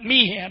you to let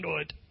me handle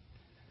it.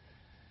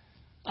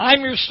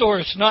 I'm your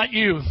source, not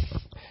you.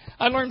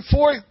 I learned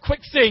 4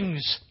 quick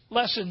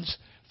lessons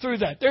through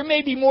that. There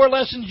may be more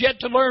lessons yet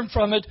to learn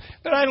from it,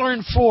 but I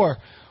learned 4.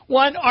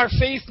 1, our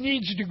faith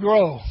needs to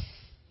grow.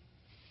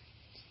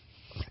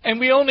 And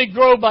we only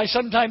grow by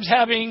sometimes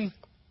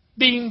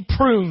being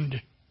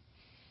pruned.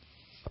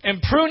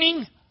 And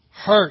pruning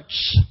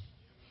hurts.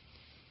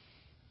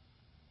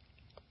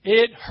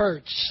 It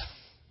hurts.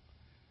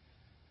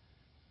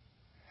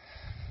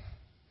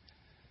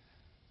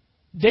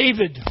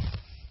 David,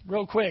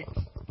 real quick.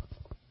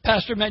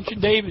 Pastor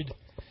mentioned David.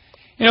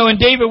 You know, when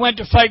David went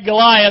to fight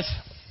Goliath,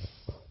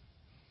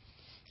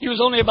 he was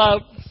only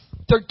about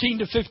 13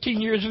 to 15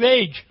 years of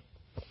age.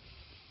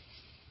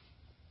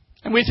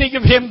 And we think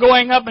of him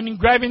going up and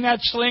grabbing that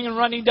sling and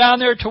running down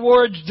there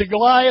towards the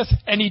Goliath,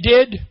 and he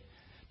did,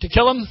 to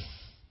kill him.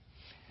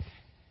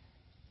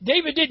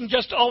 David didn't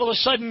just all of a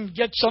sudden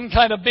get some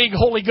kind of big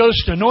Holy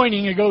Ghost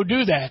anointing and go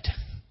do that.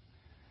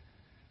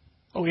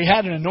 Oh, he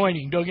had an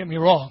anointing, don't get me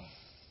wrong.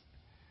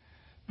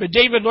 But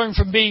David learned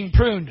from being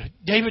pruned.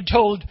 David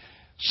told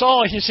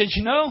Saul, he said,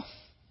 you know,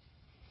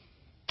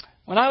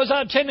 when I was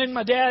out tending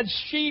my dad's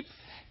sheep,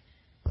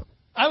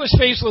 I was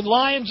faced with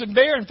lions and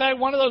bear. In fact,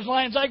 one of those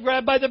lions I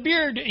grabbed by the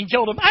beard and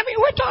killed him. I mean,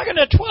 we're talking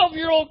a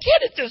 12-year-old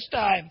kid at this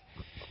time.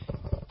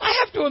 I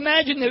have to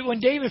imagine that when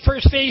David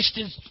first faced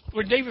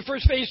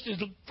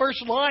his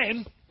first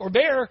lion or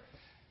bear,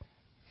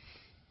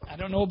 I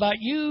don't know about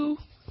you,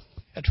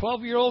 a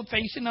 12-year-old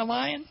facing a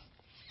lion,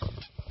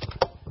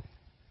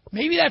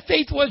 maybe that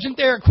faith wasn't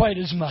there quite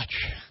as much.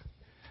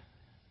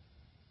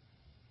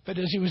 But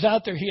as he was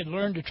out there, he had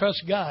learned to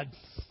trust God.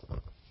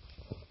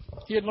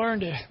 He had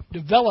learned to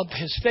develop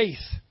his faith.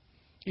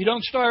 You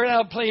don't start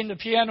out playing the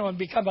piano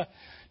and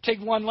take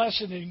one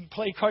lesson and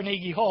play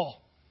Carnegie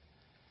Hall.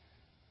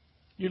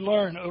 You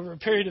learn over a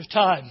period of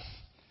time.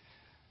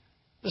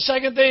 The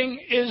second thing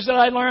is that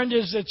I learned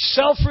is that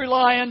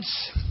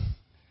self-reliance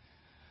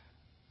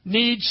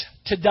needs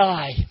to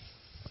die.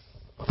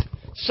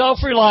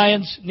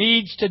 Self-reliance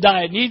needs to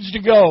die. It needs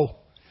to go.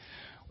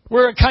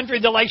 We're a country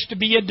that likes to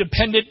be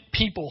independent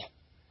people.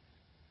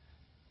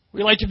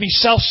 We like to be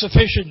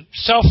self-sufficient,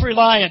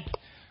 self-reliant,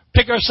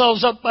 pick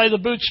ourselves up by the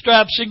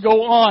bootstraps and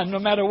go on no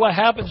matter what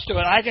happens to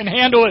it. I can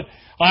handle it.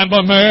 I'm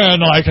a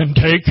man. I can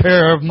take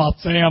care of my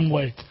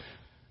family.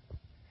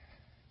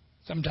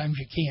 Sometimes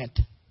you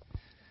can't.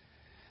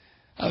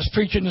 I was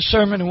preaching a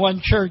sermon in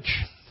one church,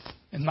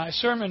 and my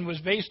sermon was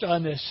based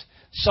on this.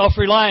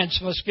 Self-reliance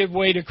must give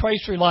way to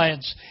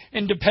Christ-reliance.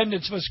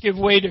 Independence must give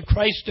way to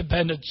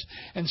Christ-dependence.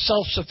 And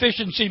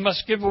self-sufficiency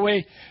must give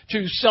way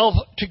to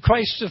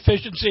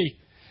Christ-sufficiency.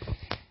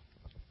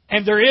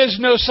 And there is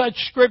no such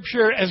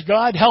scripture as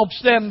God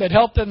helps them that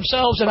help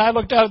themselves. And I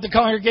looked out at the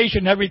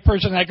congregation. Every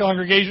person in that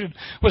congregation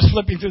was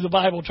flipping through the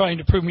Bible trying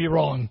to prove me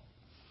wrong.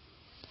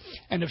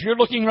 And if you're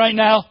looking right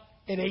now,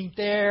 it ain't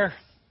there.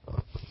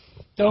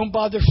 Don't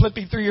bother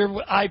flipping through your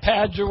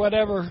iPads or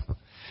whatever.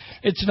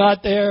 It's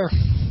not there.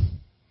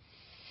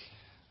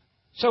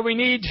 So we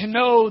need to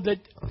know that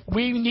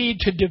we need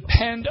to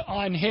depend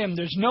on Him.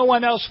 There's no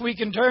one else we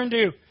can turn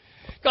to.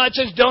 God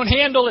says, don't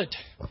handle it.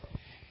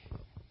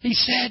 He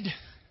said,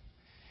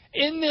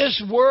 in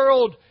this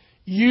world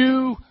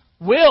you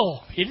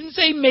will. He didn't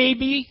say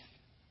maybe.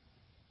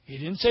 He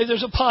didn't say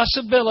there's a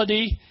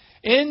possibility.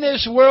 In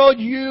this world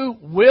you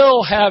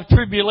will have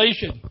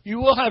tribulation. You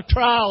will have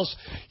trials.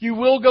 You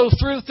will go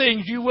through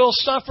things. You will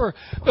suffer.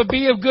 But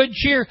be of good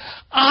cheer.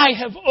 I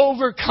have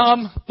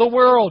overcome the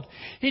world.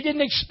 He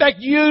didn't expect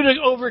you to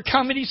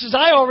overcome it. He says,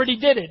 I already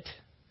did it.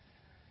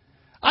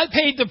 I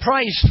paid the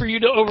price for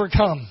you to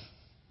overcome.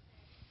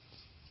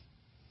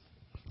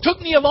 It took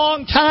me a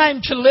long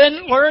time to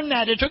learn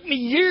that. It took me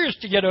years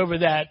to get over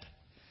that.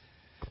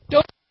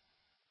 Don't.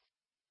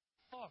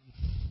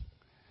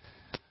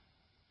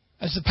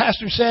 As the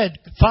pastor said,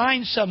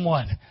 find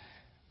someone.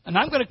 And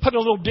I'm going to put a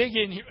little dig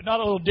in here, not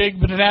a little dig,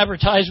 but an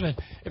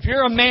advertisement. If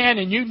you're a man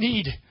and you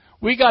need,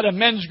 we got a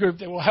men's group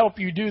that will help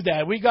you do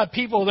that. We got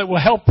people that will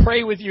help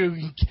pray with you,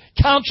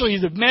 counsel you,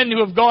 the men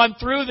who have gone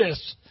through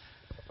this.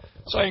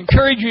 So I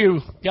encourage you,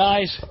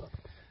 guys,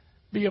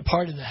 be a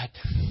part of that.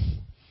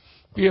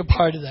 Be a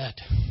part of that.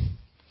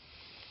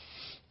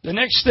 The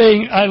next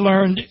thing I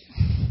learned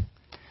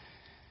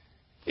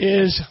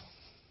is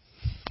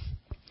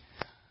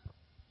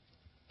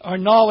our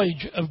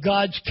knowledge of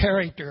God's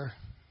character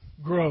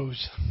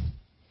grows.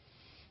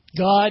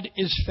 God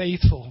is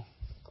faithful.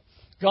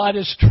 God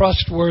is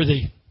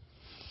trustworthy.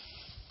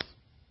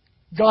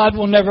 God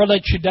will never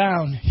let you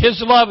down.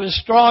 His love is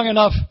strong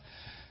enough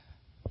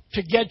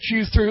to get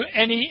you through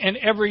any and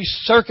every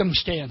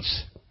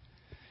circumstance.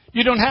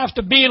 You don't have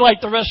to be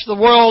like the rest of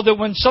the world that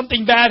when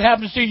something bad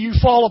happens to you, you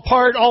fall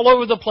apart all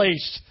over the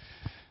place.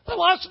 I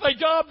lost my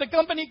job, the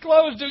company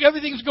closed,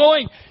 everything's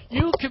going.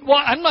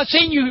 I'm not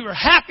saying you were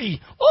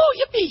happy. Oh,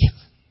 yippee.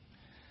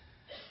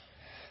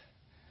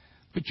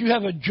 But you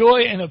have a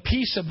joy and a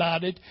peace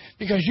about it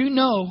because you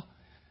know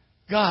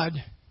God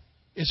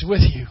is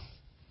with you.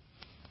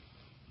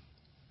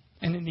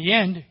 And in the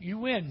end, you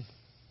win.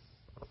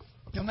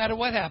 No matter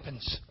what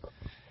happens,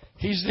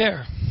 He's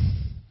there.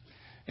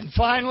 And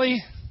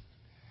finally,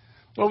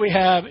 what we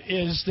have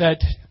is that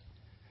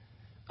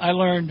I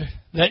learned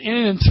that in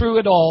and through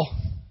it all,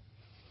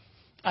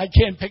 I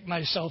can't pick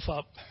myself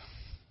up.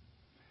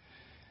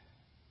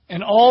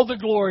 And all the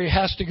glory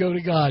has to go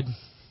to God.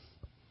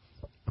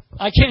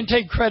 I can't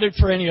take credit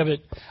for any of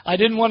it. I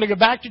didn't want to go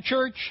back to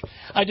church.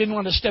 I didn't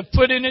want to step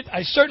foot in it.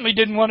 I certainly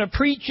didn't want to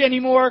preach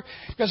anymore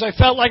because I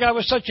felt like I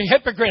was such a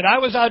hypocrite. I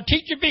was out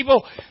teaching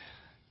people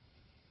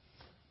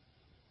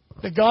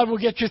that God will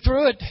get you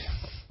through it,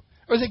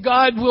 or that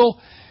God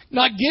will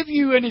not give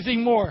you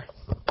anything more.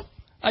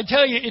 I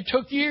tell you, it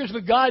took years,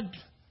 but God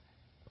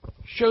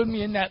showed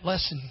me in that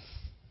lesson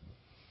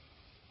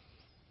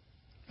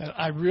that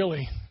I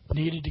really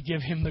needed to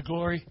give Him the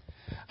glory.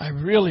 I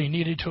really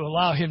needed to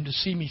allow Him to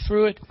see me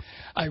through it.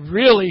 I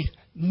really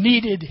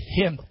needed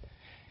Him.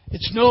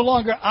 It's no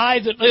longer I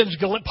that lives,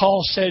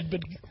 Paul said, but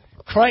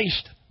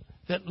Christ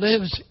that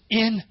lives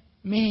in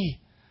me.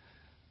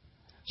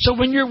 So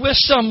when you're with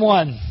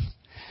someone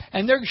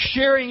and they're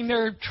sharing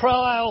their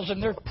trials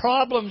and their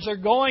problems they're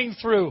going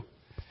through,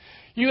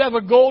 you have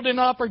a golden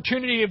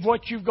opportunity of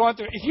what you've gone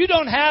through. If you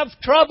don't have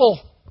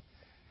trouble,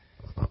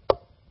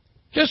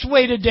 just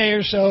wait a day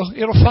or so.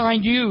 It'll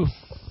find you.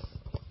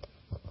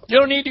 You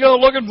don't need to go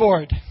looking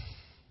for it.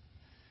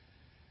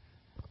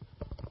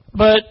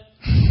 But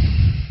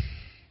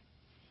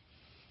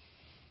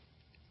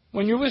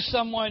when you're with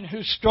someone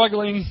who's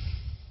struggling,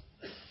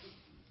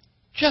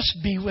 just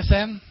be with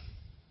them.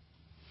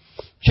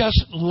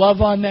 Just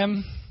love on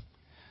them.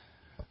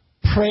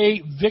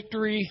 Pray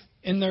victory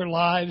in their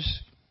lives.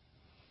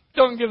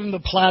 Don't give them the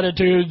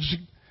platitudes.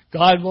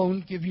 God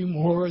won't give you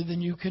more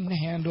than you can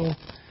handle.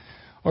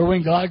 Or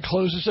when God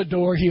closes a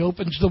door, He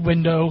opens the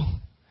window.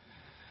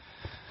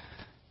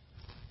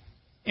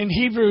 In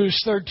Hebrews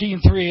 13:3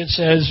 it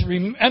says,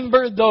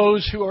 remember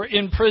those who are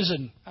in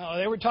prison.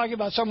 They were talking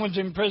about someone's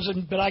in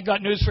prison, but I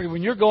got news for you.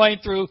 When you're going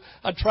through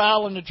a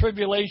trial and a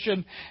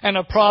tribulation and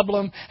a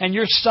problem and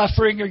you're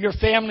suffering or your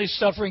family's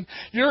suffering,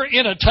 you're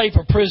in a type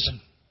of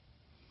prison.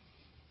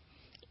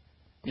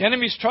 The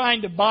enemy's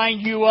trying to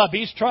bind you up.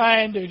 He's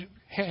trying to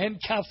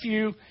handcuff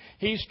you.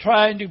 He's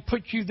trying to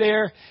put you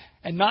there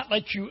and not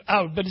let you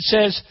out. But it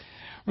says,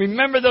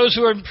 remember those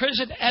who are in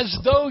prison as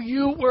though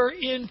you were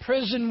in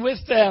prison with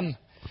them.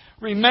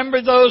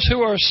 Remember those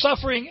who are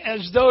suffering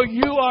as though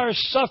you are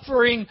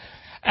suffering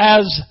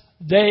as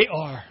they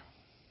are.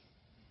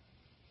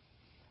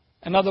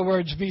 In other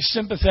words, be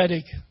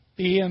sympathetic.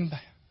 Be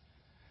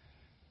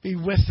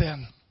with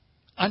them.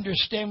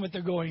 Understand what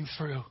they're going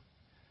through.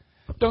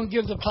 Don't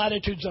give the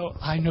platitudes, oh,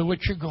 I know what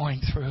you're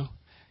going through.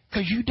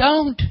 Because you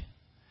don't.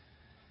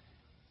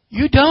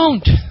 You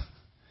don't.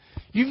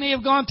 You may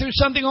have gone through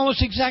something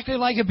almost exactly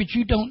like it, but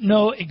you don't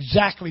know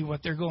exactly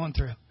what they're going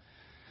through.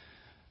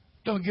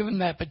 Don't give them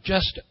that, but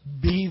just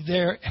be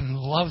there and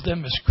love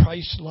them as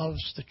Christ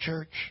loves the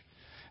church,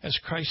 as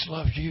Christ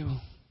loves you.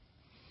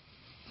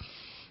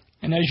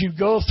 And as you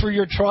go through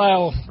your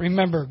trial,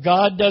 remember,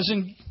 God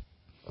doesn't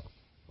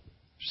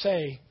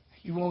say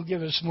He won't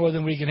give us more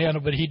than we can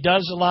handle, but He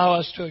does allow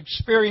us to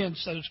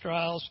experience those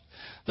trials,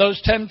 those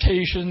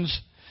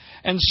temptations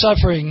and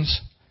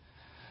sufferings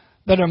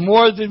that are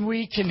more than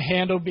we can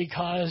handle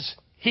because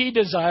He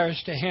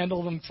desires to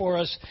handle them for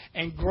us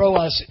and grow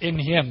us in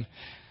Him.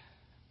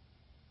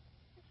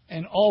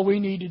 And all we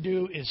need to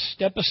do is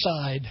step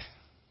aside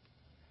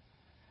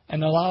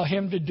and allow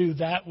Him to do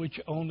that which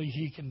only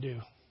He can do.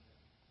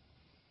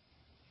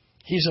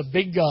 He's a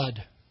big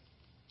God.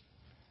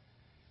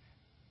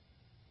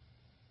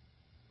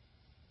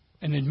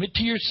 And admit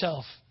to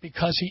yourself,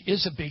 because He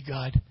is a big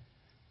God,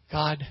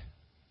 God,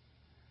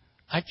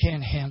 I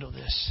can't handle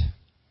this.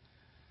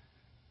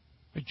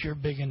 But You're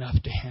big enough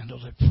to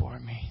handle it for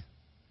me.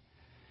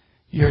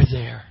 You're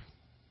there.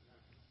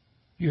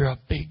 You're a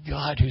big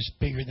God who's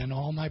bigger than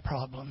all my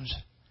problems.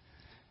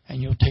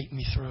 And You'll take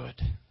me through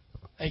it.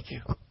 Thank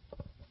you.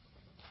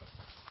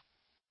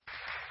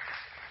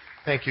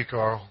 Thank you,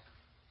 Carl.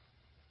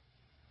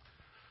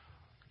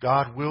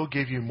 God will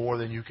give you more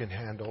than you can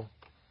handle.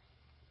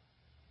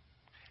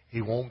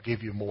 He won't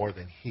give you more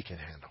than He can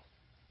handle.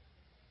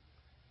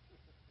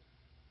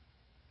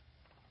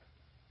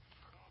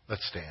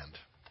 Let's stand.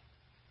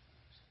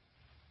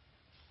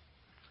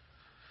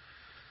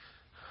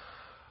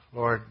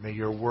 Lord, may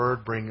Your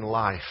word bring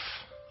life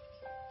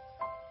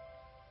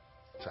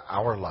to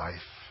our life.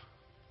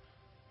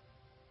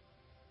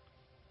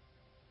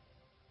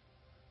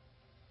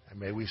 And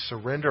may we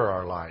surrender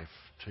our life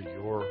to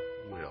Your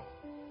will.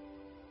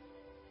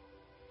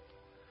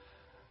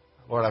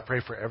 Lord, I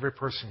pray for every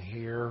person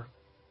here.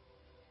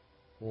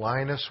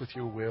 Line us with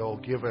Your will.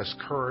 Give us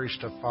courage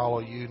to follow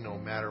You no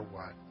matter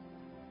what.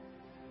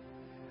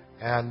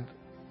 And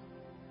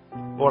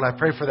Lord, I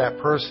pray for that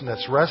person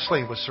that's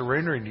wrestling with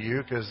surrendering to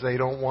You because they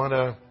don't want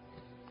to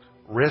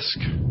risk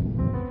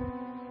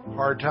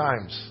hard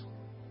times.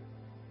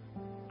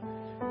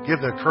 Give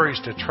them courage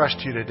to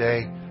trust You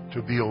today,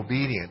 to be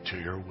obedient to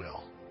Your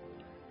will.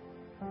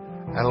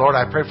 And Lord,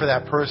 I pray for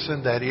that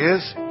person that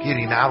is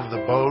getting out of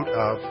the boat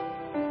of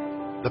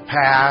the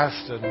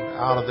past and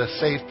out of the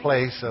safe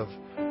place of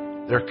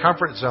their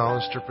comfort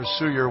zones to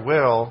pursue Your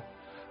will.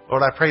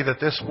 Lord, I pray that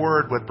this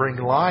word would bring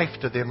life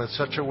to them in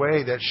such a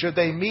way that should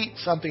they meet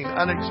something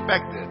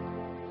unexpected,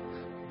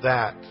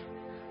 that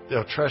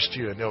they'll trust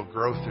you and they'll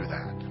grow through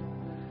that.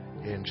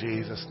 In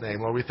Jesus'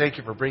 name. Lord, we thank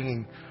you for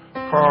bringing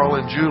Carl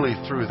and Julie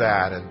through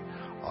that, and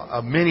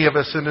many of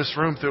us in this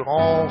room through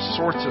all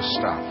sorts of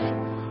stuff.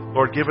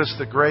 Lord, give us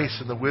the grace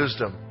and the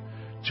wisdom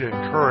to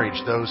encourage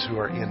those who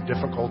are in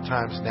difficult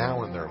times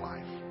now in their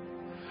life.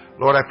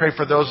 Lord, I pray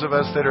for those of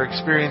us that are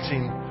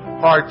experiencing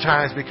hard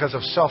times because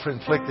of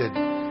self-inflicted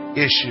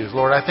issues.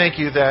 Lord, I thank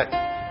you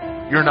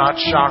that you're not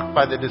shocked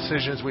by the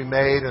decisions we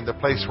made and the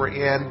place we're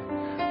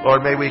in.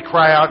 Lord, may we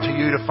cry out to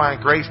you to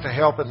find grace to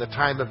help in the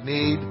time of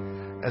need,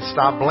 and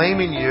stop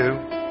blaming you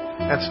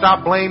and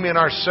stop blaming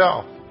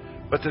ourselves,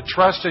 but to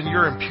trust in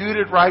your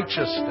imputed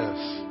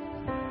righteousness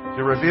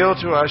to reveal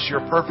to us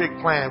your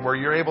perfect plan where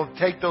you're able to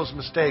take those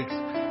mistakes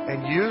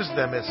and use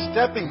them as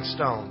stepping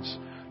stones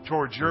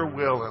towards your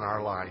will in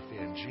our life.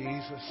 In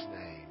Jesus'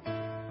 name.